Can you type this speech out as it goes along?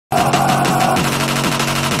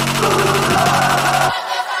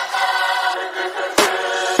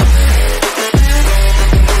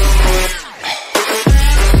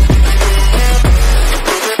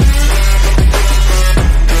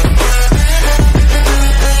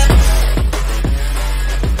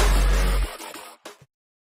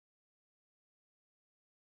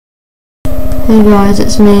Hey guys,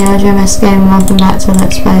 it's me, RGMS Game, and welcome back to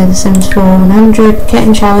Let's Play The Sims 4 100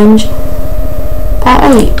 Kitten Challenge Part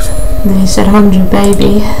 8. They said 100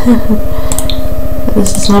 baby. But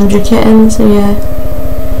this is 100 kittens, so yeah.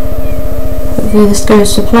 Hopefully this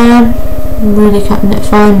goes to plan. I'm really cutting it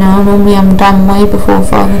fine now. Normally I'm done way before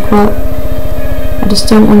 5 o'clock. I just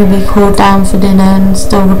don't want to be called down for dinner and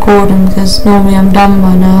still recording, because normally I'm done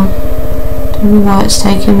by now. Don't know why it's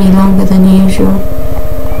taking me longer than usual.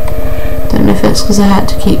 Don't know if it's because I had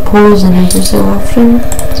to keep pausing every so often.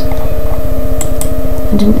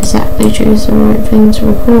 I didn't exactly choose the right thing to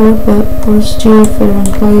record, but I was due for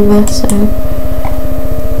and clover, so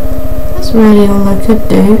that's really all I could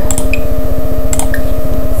do.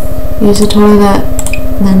 Use the toilet,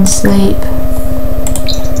 then sleep.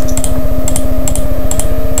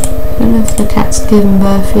 I don't know if the cat's given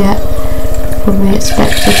birth yet. Probably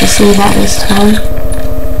expected to see that this time.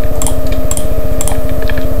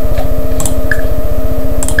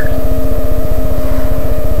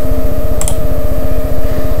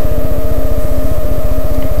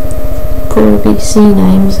 Probably C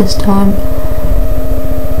names this time.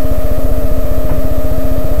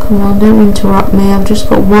 Come on, don't interrupt me, I've just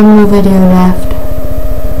got one more video left.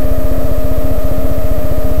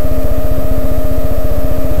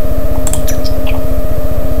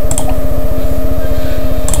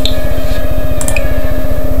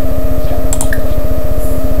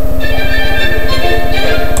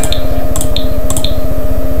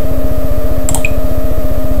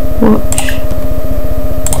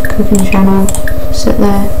 Cooking channel, sit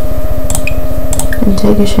there and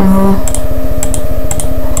take a shower.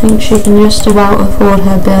 I think she can just about afford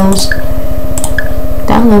her bills.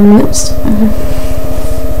 Balance.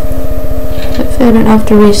 Hopefully I don't have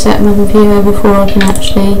to reset my computer before I can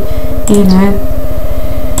actually, you know.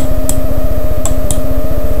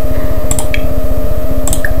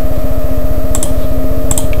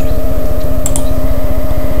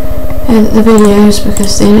 Edit the videos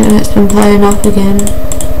because the internet's been playing up again.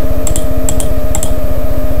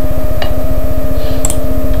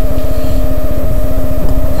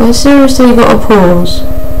 I seriously got to pause.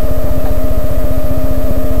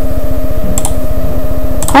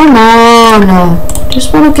 Come on!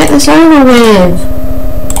 Just want to get this over with.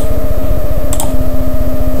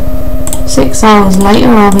 6 hours later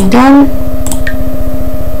I'll be done.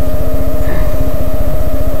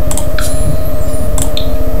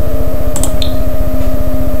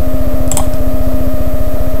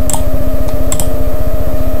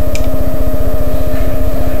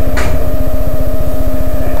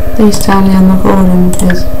 Please tell me I'm recording,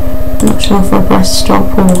 because I'm not sure if I press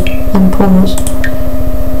stop or then pause.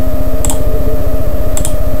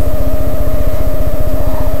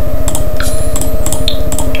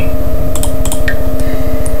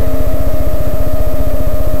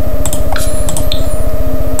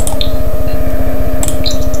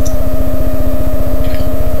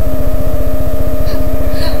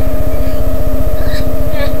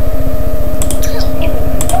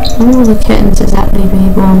 When will the kittens exactly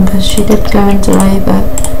be born, because she did go into labour,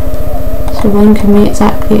 so when can we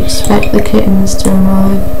exactly expect the kittens to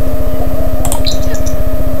arrive?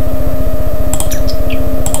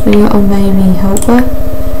 We got a baby helper.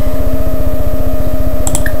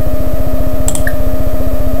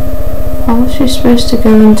 How was she supposed to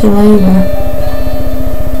go into labour?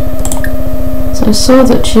 So I saw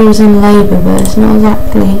that she was in labour, but it's not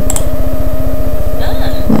exactly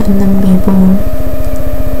letting them be born.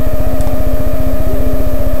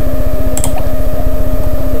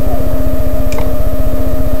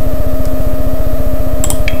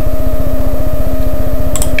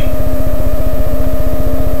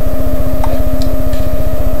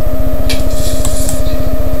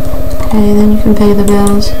 Okay, then you can pay the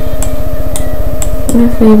bills. I don't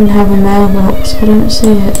know if we even have a mailbox, I don't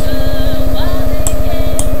see it.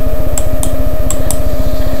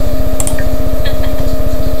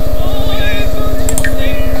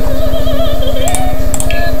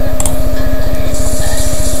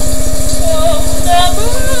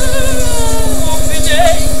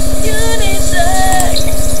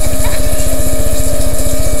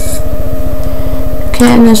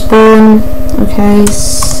 Kitten is born. Okay,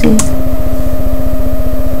 see.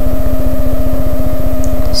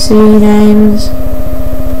 C names.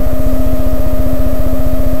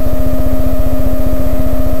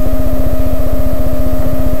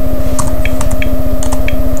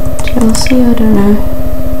 Chelsea, I don't know.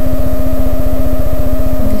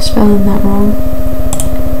 I'm spelling that wrong.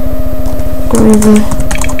 Grover.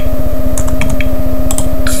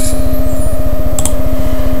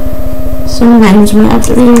 Some names might have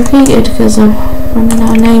to be repeated because I'm running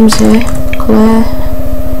out of names here. Claire.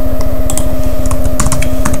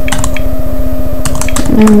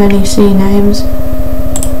 No many C names.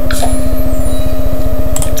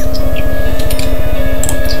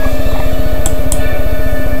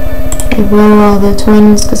 Okay, where are the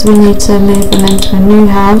twins? Because we need to move them into a new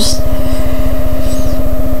house.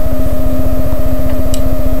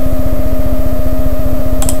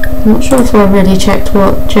 I'm not sure if I really checked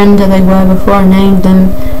what gender they were before I named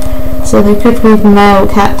them, so they could be male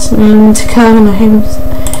cats named girl names.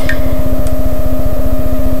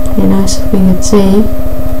 Be nice if we could see.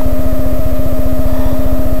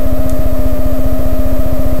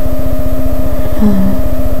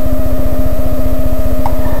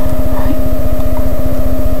 Right.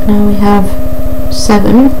 Now we have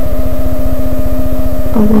 7.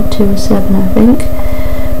 Oh, well, 2 or 7 I think.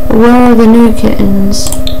 But where are the new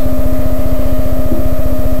kittens?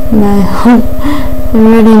 No, I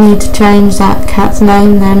really need to change that cat's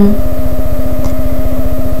name then.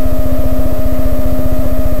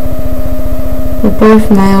 They're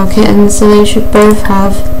both male kittens, so they should both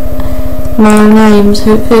have male names.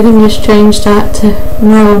 Hopefully I can just change that to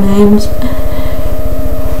male names.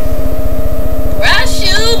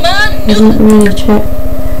 I didn't really check.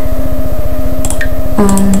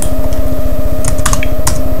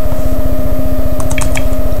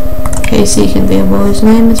 Casey can be a boy's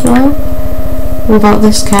name as well. What about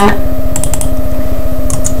this cat?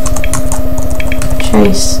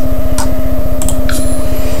 Chase.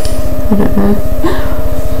 I don't know.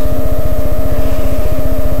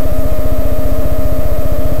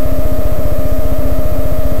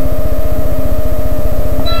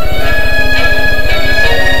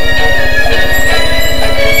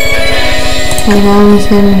 Okay, now we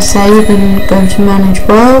can save and go to manage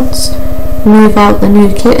worlds. Move out the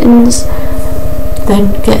new kittens,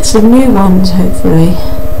 then get some new ones hopefully.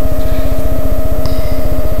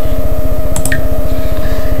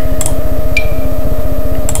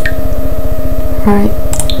 Right,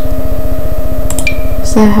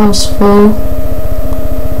 is their house full?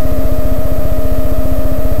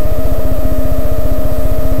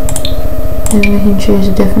 Maybe we can choose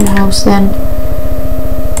a different house then.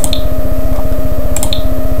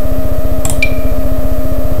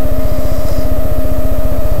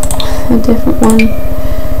 A different one,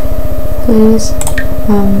 please.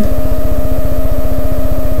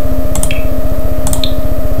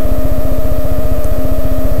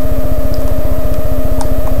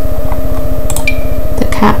 The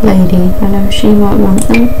cat lady, I know she might want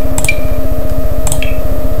them.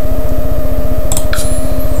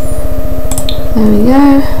 There we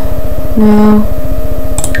go.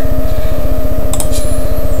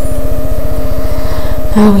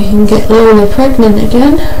 Now we can get Lola pregnant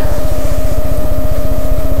again.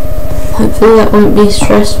 Hopefully that won't be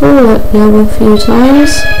stressful like the other few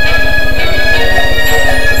times.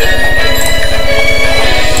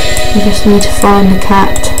 We just need to find the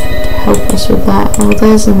cat to help us with that. Oh,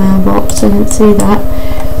 there's the mailbox, I didn't see that.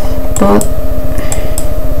 But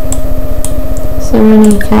is there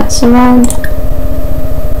any cats around?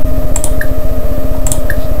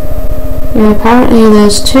 Yeah, apparently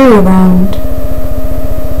there's 2 around.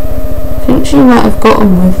 I think she might have got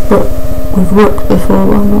them with Rook before,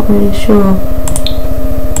 but I'm not really sure.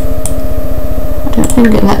 I don't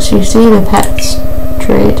think it lets you see the pets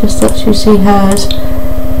tree, it just lets you see hers.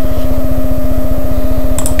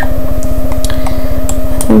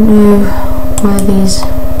 I don't know where these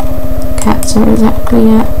cats are exactly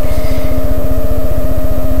yet.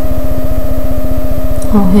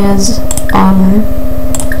 Oh, here's Arlo.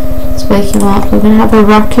 Let's wake him up. We're going to have a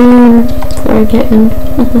raccoon for a kitten.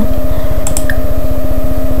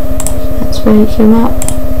 Wake him up.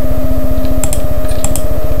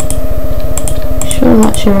 Sure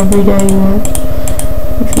that's your everyday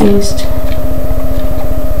confused.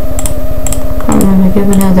 Can't remember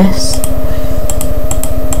giving her this.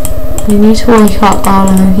 We need to wake up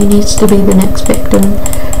Arlo, he needs to be the next victim.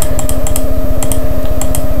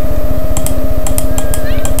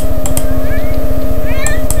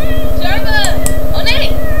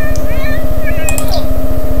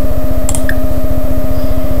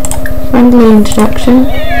 Friendly introduction.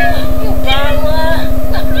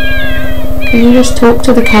 Can you just talk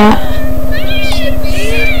to the cat?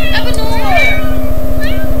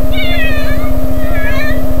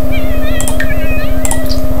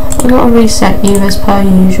 I've got to reset you as per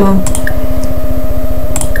usual.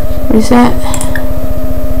 Reset.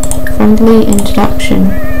 Friendly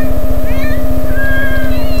introduction.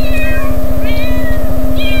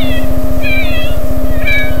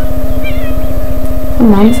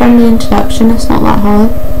 Come on, friendly introduction, it's not that hard.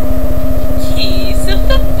 Keys of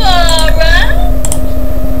the borough.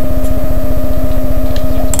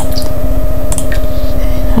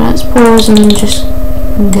 Let's pause and just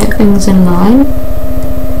and get things in line.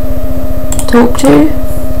 Talk to,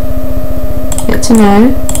 get to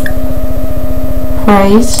know,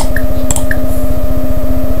 praise,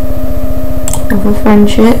 have a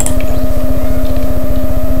friendship.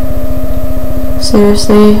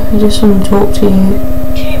 Seriously, I just want to talk to you.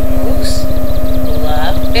 Moose,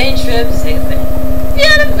 love, bench trip, sick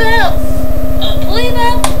Annabelle,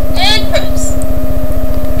 Polina, and Crumps.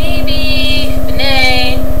 Bibi,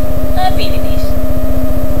 Benay, Beanie Beast.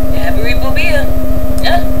 Abri Bobia,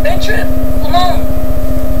 bench trip, Lamone.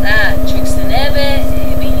 Trixie Nebe,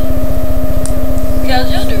 Beanie.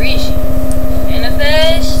 Caljo Dorishi,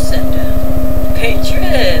 Anafesh, Septa. Bench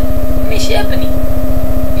trip, Miss Ebony.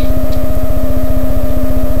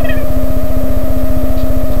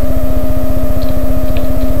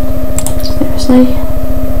 Seriously?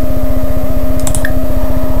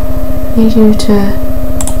 Need you to...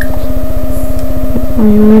 Are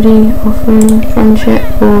you already offering friendship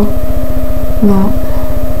or not?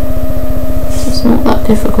 It's not that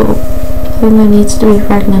difficult. Homer needs to be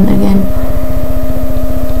pregnant again.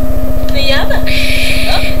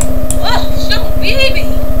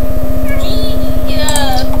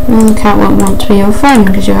 Well, the cat won't want to be your friend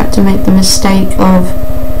because you had to make the mistake of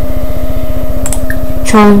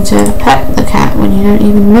trying to pet the cat when you don't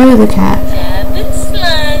even know the cat.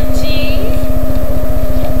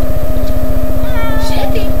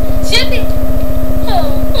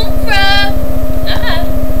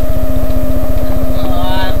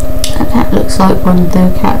 That cat looks like one of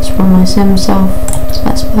the cats from my Self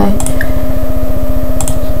Let's Play.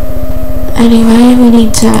 Anyway, we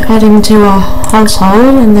need to add him to our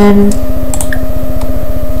household and then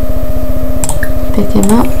pick him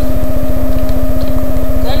up.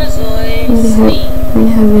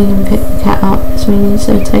 Really hope we can pick the cat up, so we need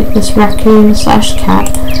to take this raccoon slash cat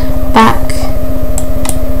back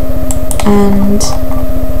and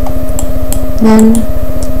then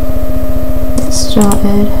get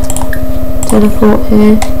started. Teleport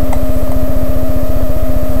here.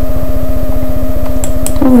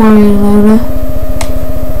 Don't worry, Lola.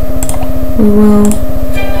 We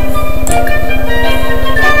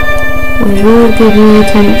will give you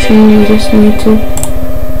attention. We just need to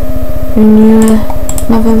bring you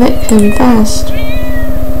another victim first.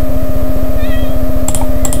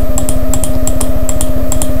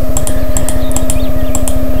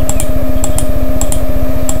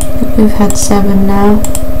 We've had 7 now.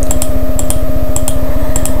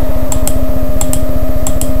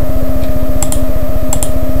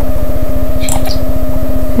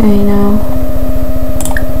 Okay, now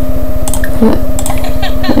put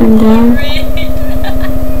him down.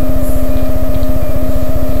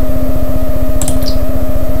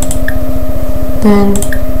 Then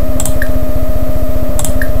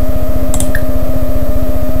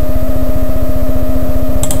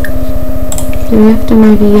do we have to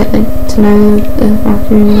maybe get to know the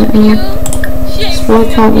raccoon a bit more? So why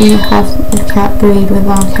can't we have the cat breed with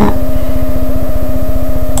our cat?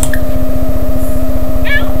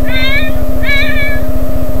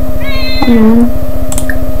 Come on.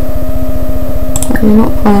 But you're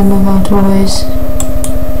not playing with our toys.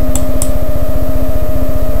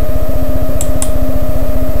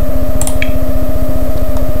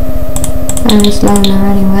 There's Lola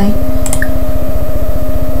anyway.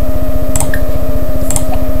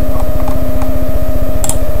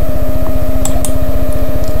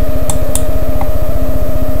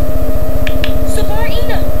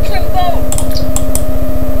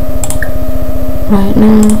 Right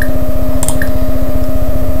now,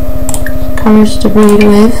 courage to breed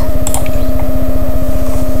with.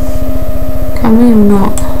 Can we or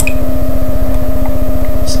not?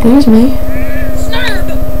 Excuse me.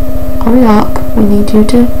 Hurry up, we need you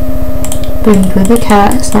to breed with a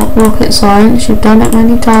cat. It's not rocket science, you've done it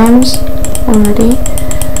many times already.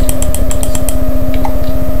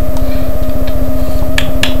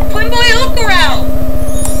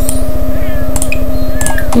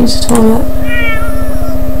 Use the toilet.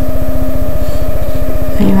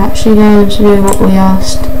 Are you actually going to do what we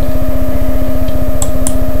asked?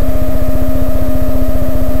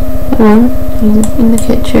 Come on, in the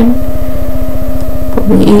kitchen.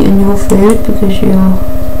 Probably eating your food because you're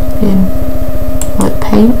being like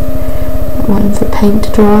paint, waiting for paint to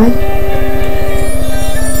dry.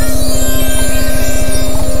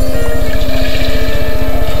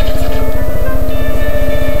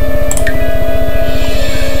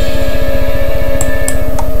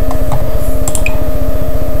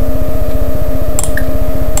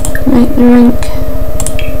 Make the rink.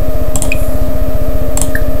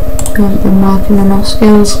 We haven't been working on our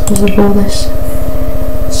skills because of all this.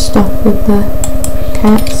 'Stop with the cats. Right, now. Courage to breed with. Can we or not? Excuse me. Hurry up. Are you actually going to do what we asked? Stop with the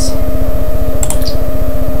cats.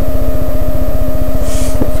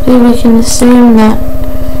 maybe we can assume that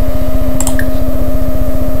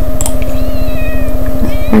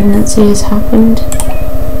pregnancy has happened.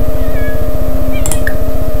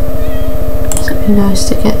 So it'd be nice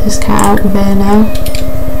to get this cat out of here now.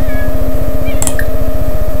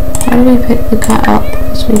 How do we pick the cat up?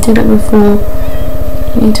 Because we did it before.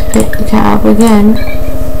 We need to pick the cat up again.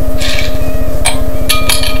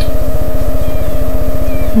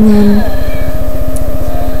 And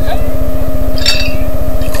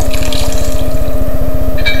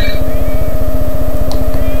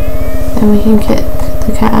then we can kick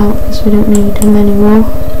the cat out because we don't need him anymore.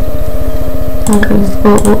 Now that we've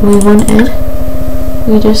got what we wanted,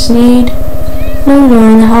 we just need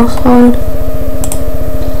Luna in the household.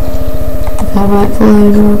 With our rightful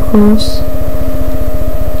owner, of course.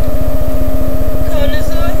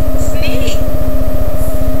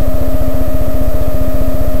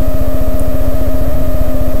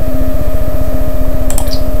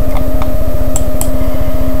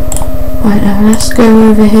 Right, now let's go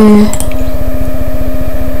over here.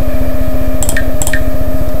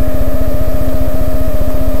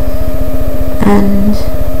 And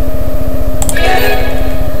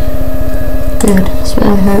good, that's what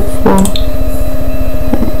I hope for.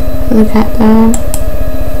 Put the cat down.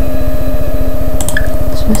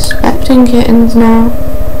 So we're expecting kittens now.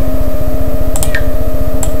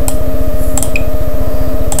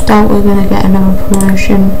 Doubt we're gonna get another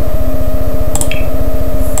promotion.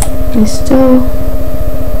 We still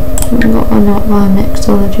haven't got our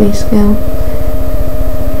mixology skill.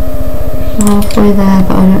 We're halfway there,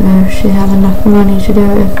 but I don't know if she have enough money to do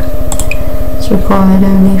it if it's required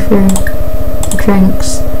only through the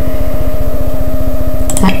drinks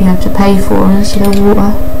that you have to pay for instead of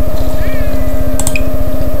water.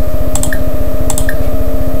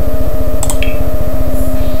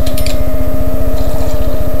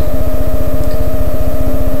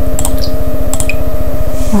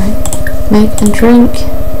 Make and drink.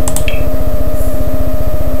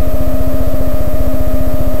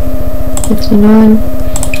 $59.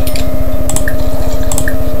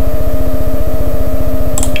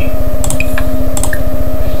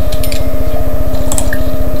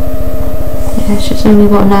 Yeah, she's only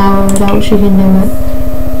got an hour without she can do it.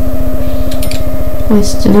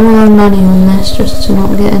 Wasting all our money on this just to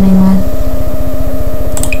not get anywhere.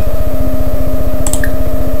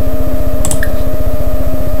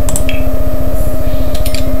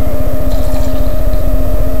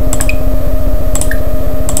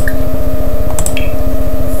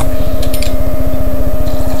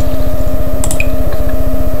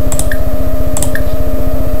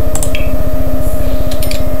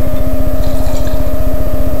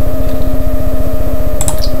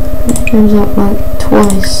 Comes up like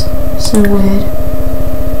twice. So weird.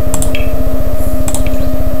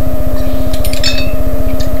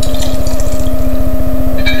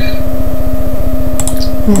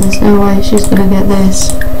 Yeah, there's no way she's gonna get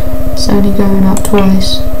this. It's only going up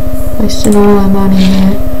twice. Wasting all her money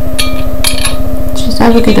here. She's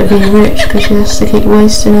never gonna be rich because she has to keep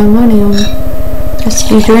wasting her money on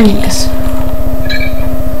pesky drinks.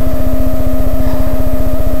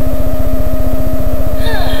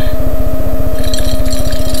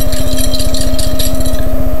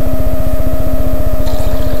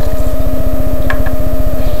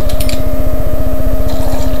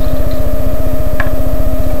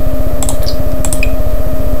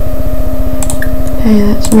 Okay,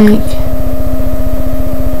 let's make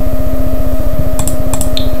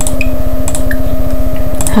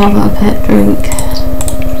how about a pet drink?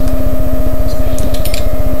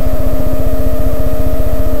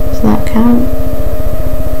 Does that count?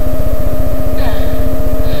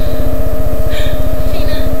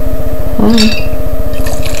 Oh.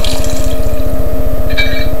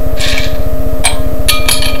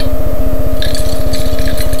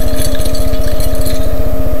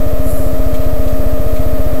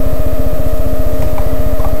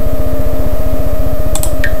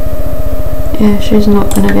 Yeah, she's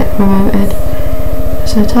not going to get promoted.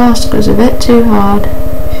 So her task was a bit too hard.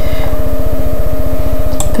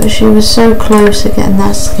 But she was so close to getting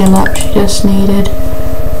that skill up, she just needed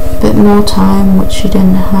a bit more time, which she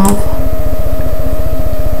didn't have.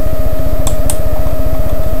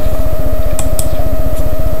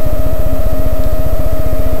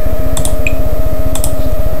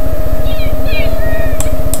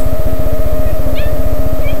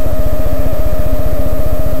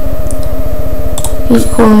 Keep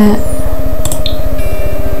quiet.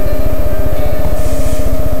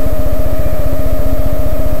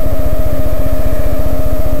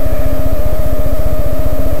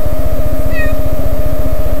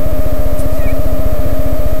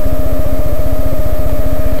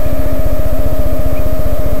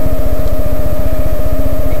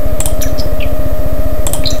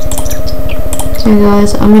 So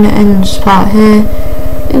guys, I'm going to end this part here.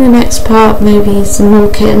 In the next part, maybe some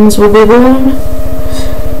more kittens will be born.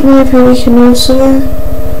 Maybe we can also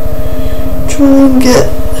try and get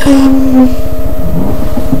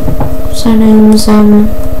what's her name's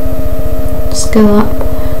skill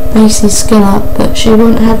up, Macy's skill up, but she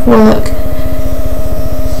won't have work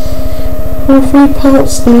for 3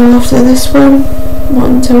 parts now after this one. Not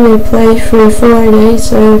until we play through Friday,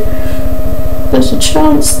 so there's a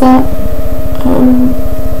chance that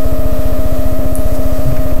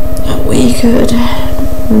we could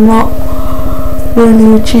not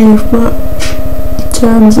really achieve much in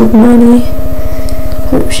terms of money.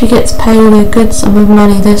 Hope she gets paid a good sum of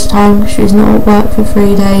money this time. She's not at work for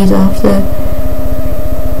 3 days after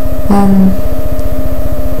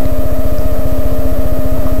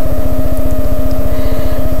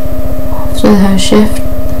her shift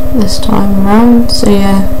this time around. So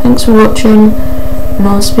yeah, thanks for watching, and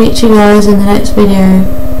I'll speak to you guys in the next video,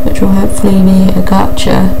 which will hopefully be a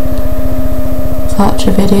gacha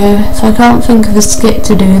video. If I can't think of a skit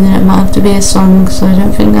to do, then it might have to be a song, so I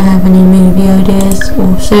don't think I have any movie ideas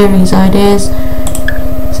or series ideas,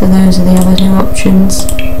 so those are the other 2 options.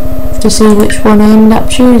 I have to see which one I end up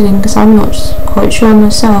choosing, because I'm not quite sure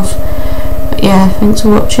myself. But yeah, thanks for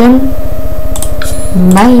watching.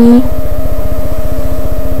 Bye.